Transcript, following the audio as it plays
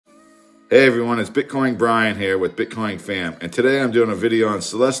Hey everyone, it's Bitcoin Brian here with Bitcoin Fam, and today I'm doing a video on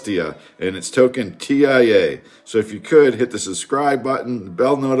Celestia and its token TIA. So if you could, hit the subscribe button,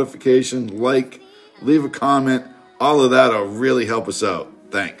 bell notification, like, leave a comment, all of that will really help us out.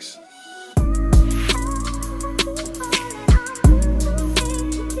 Thanks.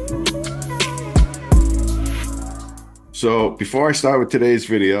 So before I start with today's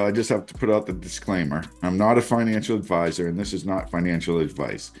video, I just have to put out the disclaimer. I'm not a financial advisor and this is not financial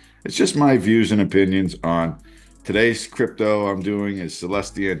advice. It's just my views and opinions on today's crypto I'm doing is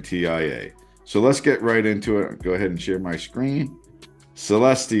Celestia TIA. So let's get right into it. I'll go ahead and share my screen.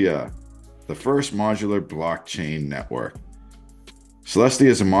 Celestia, the first modular blockchain network. Celestia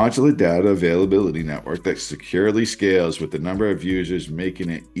is a modular data availability network that securely scales with the number of users,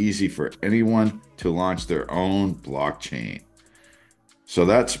 making it easy for anyone to launch their own blockchain. So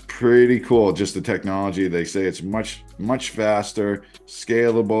that's pretty cool. Just the technology, they say it's much faster,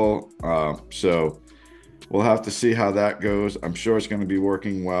 scalable. So we'll have to see how that goes. I'm sure it's going to be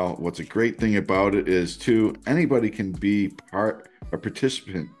working well. What's a great thing about it is too, anybody can be a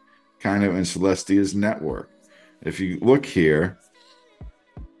participant kind of in Celestia's network. If you look here,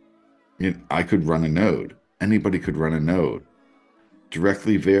 I could run a node. Anybody could run a node.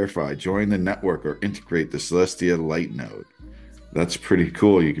 Directly verify, join the network, or integrate the Celestia Lite node. That's pretty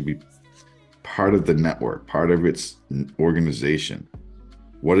cool. You could be part of the network, part of its organization.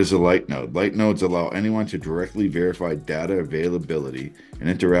 What is a Lite node? Lite nodes allow anyone to directly verify data availability and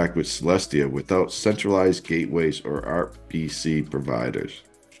interact with Celestia without centralized gateways or RPC providers.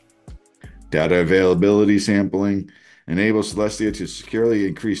 Data availability sampling enables Celestia to securely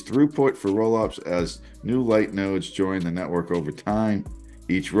increase throughput for rollups as new Lite nodes join the network over time.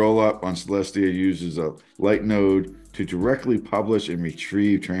 Each rollup on Celestia uses a Lite node to directly publish and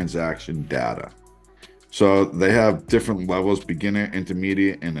retrieve transaction data. So they have different levels: beginner,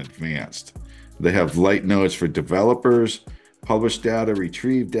 intermediate, and advanced. They have Lite nodes for developers, publish data,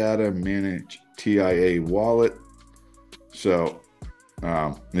 retrieve data, manage TIA wallet. So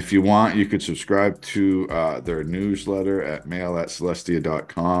if you want, you could subscribe to their newsletter at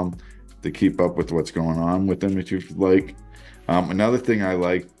mail@celestia.com to keep up with what's going on with them if you'd like. Another thing I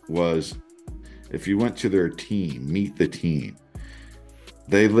liked was if you went to their team, meet the team,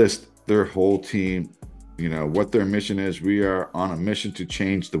 they list their whole team, what their mission is. We are on a mission to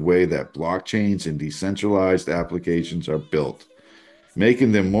change the way that blockchains and decentralized applications are built,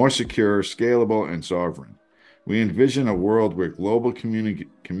 making them more secure, scalable, and sovereign. We envision a world where global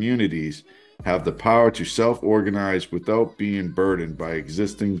communities have the power to self-organize without being burdened by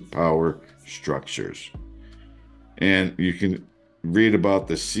existing power structures. And you can read about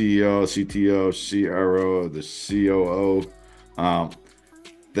the CEO, CTO, CRO, the COO.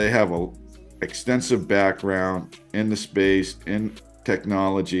 They have an extensive background in the space, in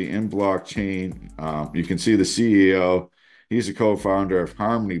technology, in blockchain. You can see the CEO. He's a co-founder of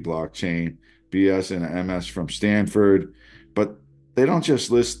Harmony Blockchain, BS and MS from Stanford. But they don't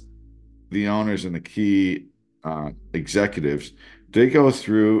just list the owners and the key executives. They go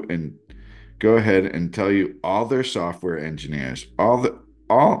through and go ahead and tell you all their software engineers, all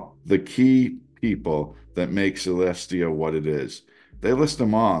the key people that make Celestia what it is. They list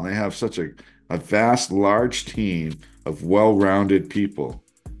them all, and they have such a vast, large team of well-rounded people.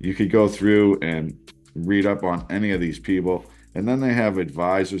 You could go through and read up on any of these people. And then they have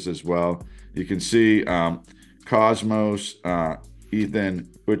advisors as well. You can see Cosmos, Ethan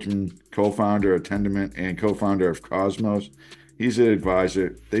Whitman, co-founder of Tendermint and co-founder of Cosmos. He's an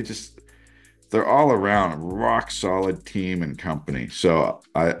advisor. They're all around a rock solid team and company. So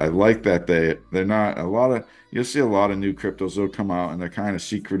I like that they're not you'll see a lot of new cryptos will come out and they're kind of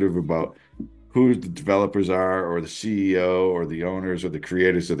secretive about who the developers are or the CEO or the owners or the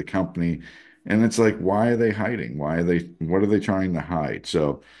creators of the company. And it's like, why are they hiding? What are they trying to hide?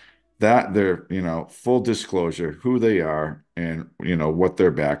 So that they're, full disclosure, who they are and, what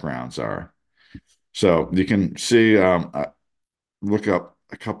their backgrounds are. So you can see, look up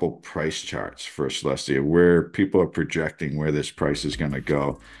a couple price charts for Celestia, where people are projecting where this price is going to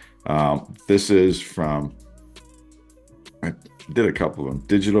go. This is from, I did a couple of them,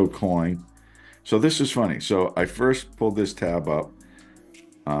 Digital Coin. So this is funny. So I first pulled this tab up.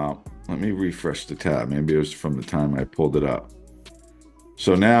 Let me refresh the tab. Maybe it was from the time I pulled it up.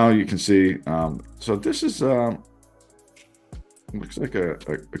 So now you can see, so this is, looks like a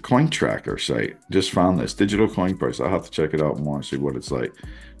coin tracker site. Just found this digital coin price. I'll have to check it out more and see what it's like.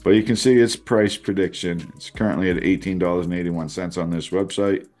 But you can see its price prediction. It's currently at $18.81 on this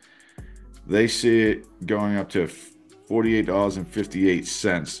website. They see it going up to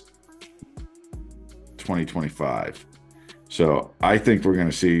 $48.58, 2025. So I think we're going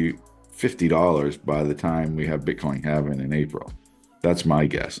to see $50 by the time we have Bitcoin halving in April. That's my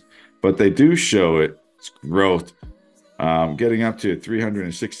guess. But they do show its growth getting up to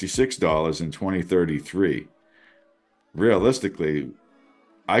 $366 in 2033. Realistically,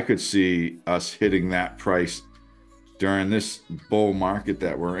 I could see us hitting that price during this bull market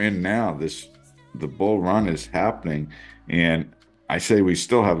that we're in now. The bull run is happening, and I say we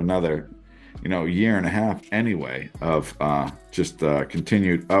still have another, year and a half anyway of just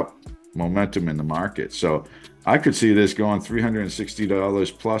continued up momentum in the market. So I could see this going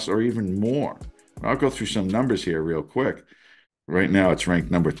 $360 plus or even more. I'll go through some numbers here real quick. Right now, it's ranked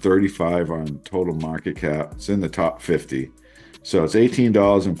number 35 on total market cap. It's in the top 50. So it's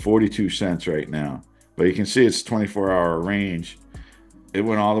 $18.42 right now. But you can see it's 24-hour range. It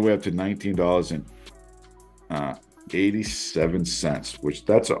went all the way up to $19.87, which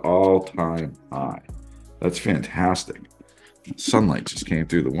that's an all-time high. That's fantastic. Sunlight just came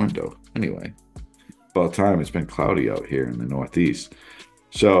through the window. Anyway, about time. It's been cloudy out here in the Northeast.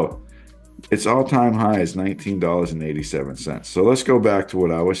 So its all-time high is $19.87. So let's go back to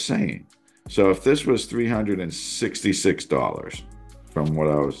what I was saying. So if this was $366 from what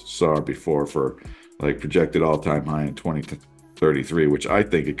I saw before for like projected all-time high in 2033, which I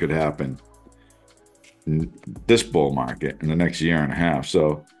think it could happen in this bull market in the next year and a half.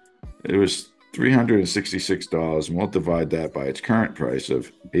 So it was $366, and we'll divide that by its current price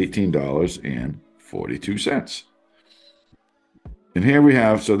of $18.42. And here we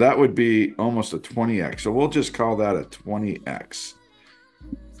have, so that would be almost a 20x. So we'll just call that a 20x.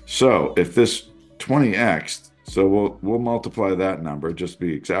 So if this 20x, so we'll multiply that number, just to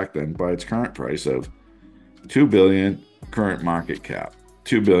be exact then, by its current price of $2 billion current market cap,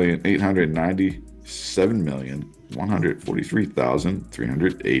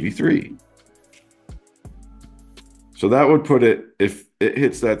 $2,897,143,383. So that would put it, if it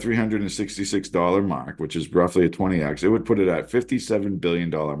hits that $366 mark, which is roughly a 20x, it would put it at $57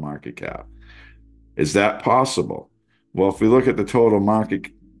 billion market cap. Is that possible? Well, if we look at the total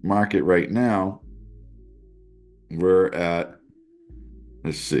market right now, we're at,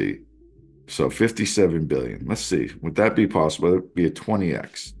 let's see, so 57 billion. Let's see, would that be possible? It would be a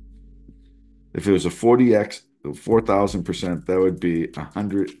 20x. If it was a 40x, 4,000%, that would be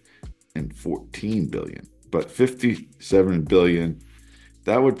 114 billion. But 57 billion,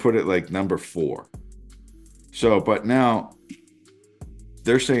 that would put it like number 4. So, but now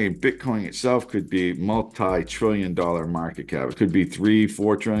they're saying Bitcoin itself could be multi-trillion-dollar market cap. It could be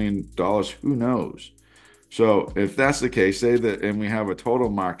 $3-4 trillion. Who knows? So if that's the case, say that, and we have a total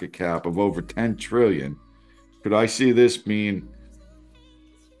market cap of over 10 trillion, could I see this being,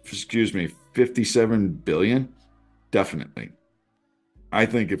 57 billion? Definitely. I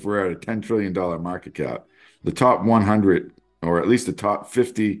think if we're at a $10 trillion market cap, the top 100, or at least the top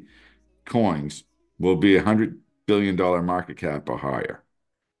 50 coins will be $100 billion market cap or higher.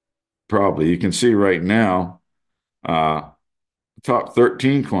 Probably. You can see right now, top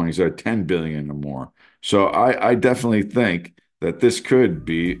 13 coins are 10 billion or more. So I definitely think that this could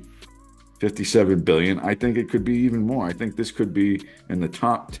be 57 billion. I think it could be even more. I think this could be in the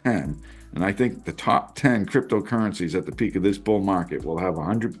top 10. And I think the top 10 cryptocurrencies at the peak of this bull market will have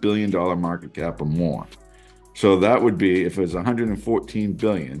 $100 billion market cap or more. So that would be, if it was 114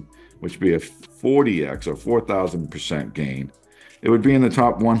 billion, which would be a 40x or 4,000% gain, it would be in the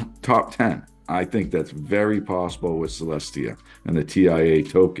top 10. I think that's very possible with Celestia and the TIA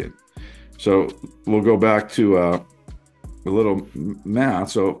token. So we'll go back to a little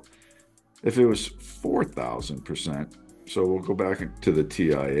math. So if it was 4,000%, so we'll go back to the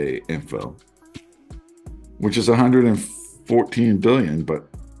TIA info, which is 114 billion, but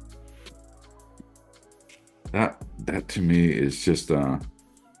that to me is just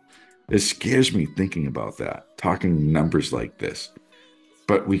it scares me thinking about that, talking numbers like this.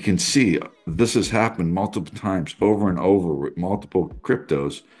 But we can see this has happened multiple times over and over with multiple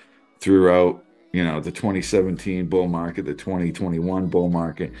cryptos throughout, the 2017 bull market, the 2021 bull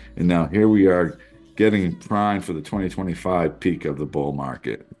market, and now here we are getting primed for the 2025 peak of the bull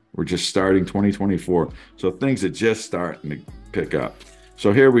market. We're just starting 2024, so things are just starting to pick up.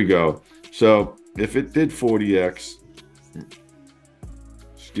 So here we go. So if it did 40x,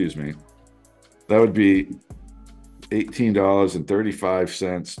 that would be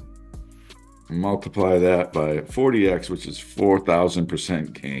 $18.35. Multiply that by 40x, which is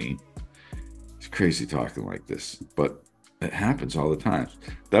 4,000% gain. It's crazy talking like this, but it happens all the time.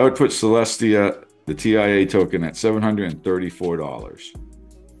 That would put Celestia, the TIA token, at $734.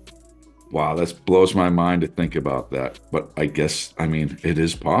 Wow, that blows my mind to think about that. But I guess, it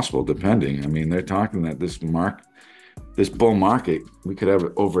is possible, depending. They're talking that this this bull market, we could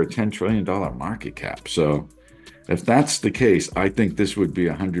have over a $10 trillion market cap. So if that's the case, I think this would be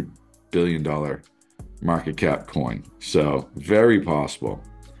 $100 billion market cap coin. So very possible.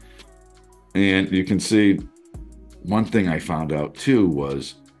 And you can see one thing I found out too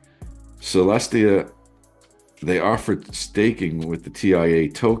was Celestia, they offered staking with the TIA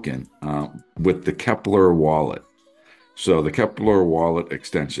token with the Kepler wallet. So the Kepler wallet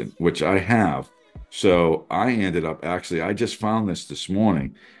extension, which I have. So I ended up actually, I just found this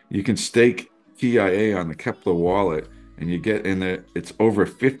morning. You can stake TIA on the Kepler wallet and you get in the, it's over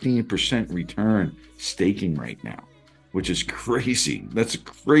 15% return staking right now, which is crazy. That's a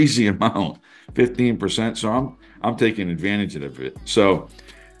crazy amount, 15%. So I'm taking advantage of it. So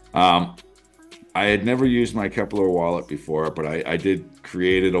I had never used my Kepler wallet before, but I did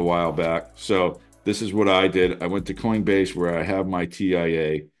create it a while back. So this is what I did. I went to Coinbase where I have my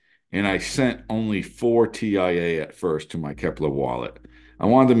TIA, and I sent only 4 TIA at first to my Kepler wallet. I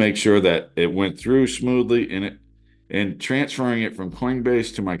wanted to make sure that it went through smoothly, and transferring it from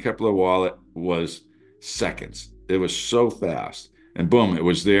Coinbase to my Kepler wallet was seconds. It was so fast. And boom, it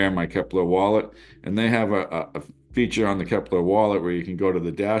was there in my Kepler wallet. And they have a feature on the Kepler wallet where you can go to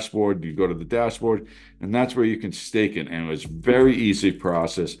the dashboard. You go to the dashboard, and that's where you can stake it. And it was very easy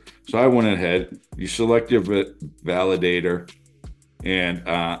process. So I went ahead. You select your validator and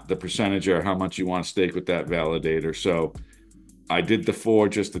the percentage or how much you want to stake with that validator. So I did the 4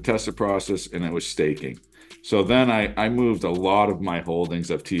 just to test the process, and it was staking. So then I moved a lot of my holdings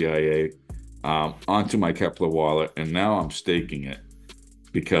of TIA onto my Kepler wallet, and now I'm staking it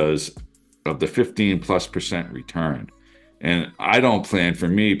because of the 15+% return. And I don't plan, for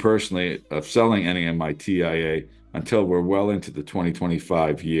me personally, of selling any of my TIA until we're well into the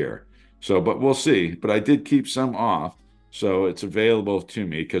 2025 year. So, but we'll see. But I did keep some off, so it's available to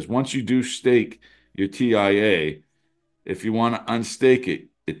me, because once you do stake your TIA, if you want to unstake it,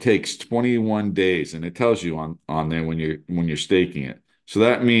 it takes 21 days, and it tells you on there when you're staking it. So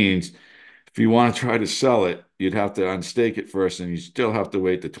that means if you want to try to sell it, you'd have to unstake it first, and you still have to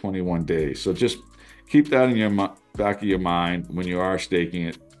wait the 21 days. So just keep that in your back of your mind when you are staking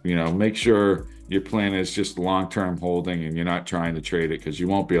it. You know, make sure your plan is just long-term holding, and you're not trying to trade it, because you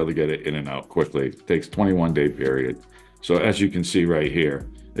won't be able to get it in and out quickly. It takes 21-day period. So as you can see right here,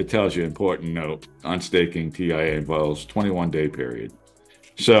 it tells you, important note, unstaking TIA involves 21-day period.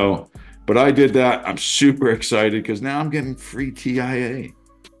 So, but I did that. I'm super excited because now I'm getting free TIA.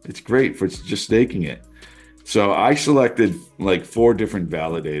 It's great for just staking it. So I selected like 4 different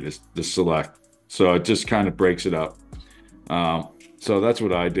validators to select. So it just kind of breaks it up. So that's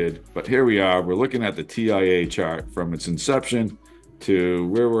what I did. But here we are. We're looking at the TIA chart from its inception to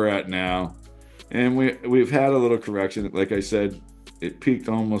where we're at now. And we've had a little correction. Like I said, it peaked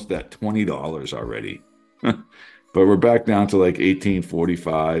almost at $20 already. But we're back down to like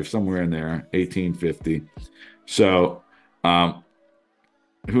 $18.45, somewhere in there, $18.50. So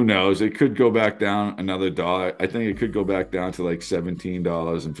who knows? It could go back down another dollar. I think it could go back down to like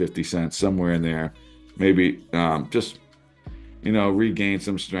 $17.50, somewhere in there. Maybe just, you know, regain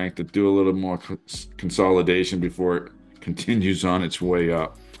some strength to do a little more consolidation before it continues on its way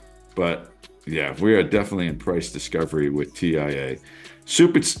up. But yeah, we are definitely in price discovery with TIA.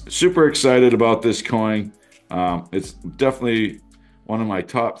 Super excited about this coin. It's definitely one of my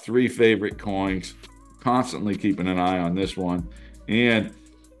top 3 favorite coins. Constantly keeping an eye on this one. And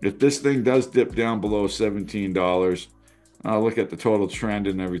if this thing does dip down below $17, I'll look at the total trend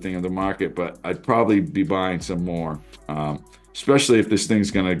and everything of the market, but I'd probably be buying some more, especially if this thing's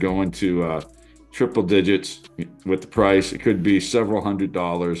going to go into triple digits with the price. It could be several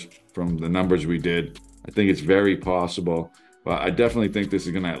 $100s from the numbers we did. I think it's very possible. But I definitely think this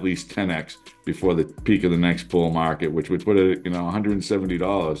is going to at least 10x before the peak of the next bull market, which would put it at, you know,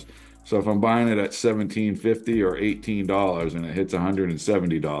 $170. So if I'm buying it at $17.50 or $18 and it hits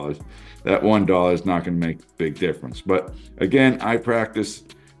 $170, that $1 is not going to make a big difference. But again, I practice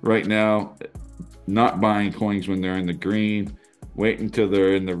right now not buying coins when they're in the green. Wait until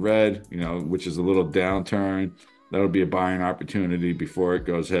they're in the red, you know, which is a little downturn. That'll be a buying opportunity before it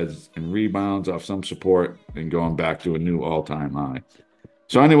goes heads and rebounds off some support and going back to a new all-time high.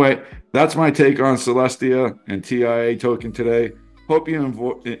 So anyway, that's my take on Celestia and TIA token today. Hope you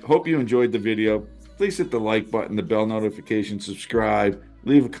enjoyed the video. Please hit the like button, the bell notification, subscribe,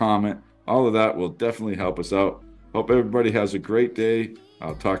 leave a comment. All of that will definitely help us out. Hope everybody has a great day.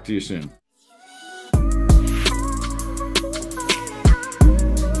 I'll talk to you soon.